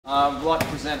I'd like to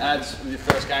present Ads with your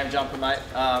first game jumper, mate.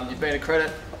 You've been a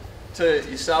credit to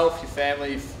yourself, your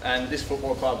family, and this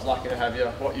football club's lucky to have you.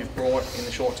 What you've brought in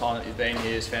the short time that you've been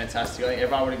here is fantastic. I think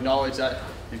everyone would acknowledge that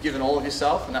you've given all of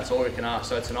yourself, and that's all we can ask.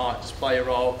 So tonight, just play your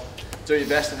role, do your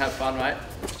best, and have fun, mate.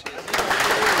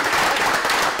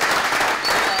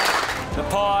 The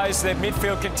Pies, their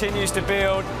midfield continues to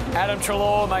build. Adam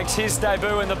Treloar makes his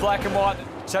debut in the black and white.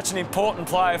 Such an important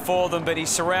player for them, but he's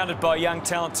surrounded by young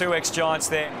talent, 2 ex-Giants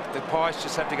there. The Pies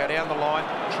just have to go down the line.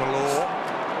 Treloar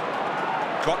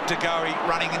got to go,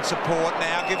 running in support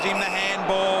now, gives him the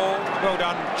handball. Well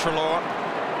done, Treloar.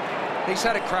 He's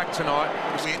had a crack tonight.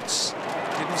 Wins.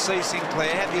 Didn't see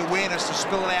Sinclair, had the awareness to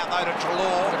spill it out though to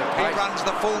Treloar. He runs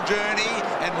the full journey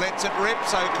and lets it rip,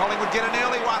 so Collingwood get an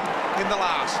early one in the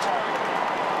last.